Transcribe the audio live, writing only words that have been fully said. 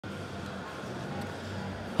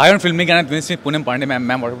Hi on Filming and this is Poonam Pandey.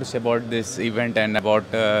 Ma'am, what would you say about this event and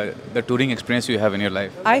about the touring experience you have in your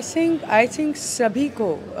life? I think सभी को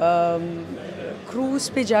cruise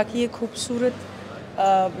पे जाके ये खूबसूरत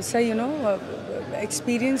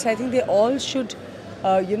experience. I think they all should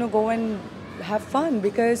go and have fun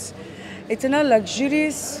because इतना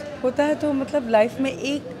luxurious होता है तो मतलब लाइफ में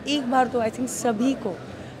एक बार तो I think सभी को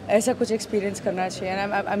ऐसा कुछ experience करना चाहिए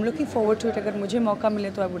and I'm looking forward to it. अगर मुझे मौका मिले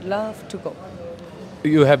तो I would love to go.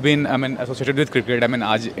 You have been, associated with cricket.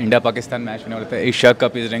 आज India-Pakistan match होने वाला था. Asia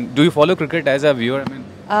Cup is running. Do you follow cricket as a viewer?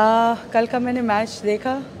 कल का मैंने मैच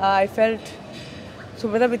देखा. I felt so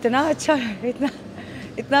मतलब इतना अच्छा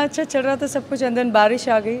चल रहा था सब कुछ. अंदर बारिश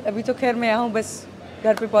आ गई. अभी तो खैर मैं यहाँ हूँ बस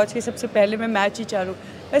घर पे पहुँच के सबसे पहले मैं मैच ही चालू.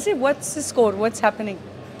 वैसे what's the score? What's happening?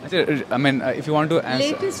 If you want to answer,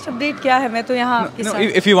 latest update क्या है? मैं तो यहाँ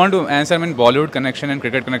if you want to answer, Bollywood connection and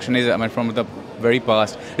cricket connection is from the very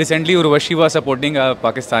past. Recently, Urvashi was supporting a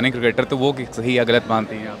Pakistani cricketer. तो वो सही या गलत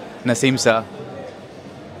मानती हैं आप? Naseem Shah.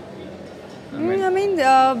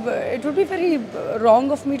 It would be very wrong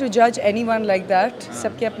of me to judge anyone like that.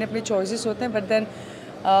 सबके अपने choices होते हैं. But then,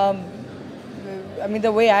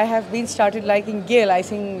 the way I have been started liking Gill, I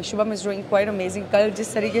think Shubham is doing quite amazing. कल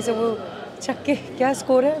जिस तरीके से वो छक्के क्या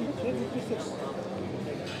स्कोर है?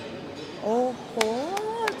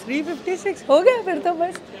 356 हो गया फिर तो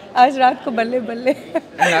बस आज रात को बल्ले.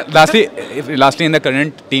 Lastly, in the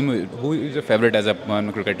current team, who is your favorite as a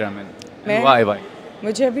cricketer? Why?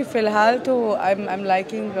 मुझे अभी फिलहाल तो I'm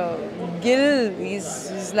liking Gill.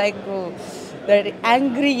 He's like that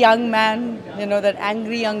angry young man, that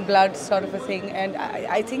angry young blood sort of a thing, and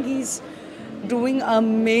I think he's doing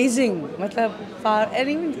amazing. And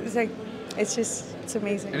even it's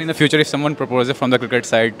amazing. And in the future, if someone proposes from the cricket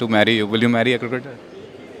side to marry you, will you marry a cricketer?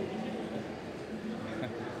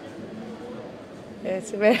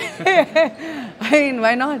 Yes, why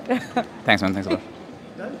not? Thanks, man. Thanks a lot.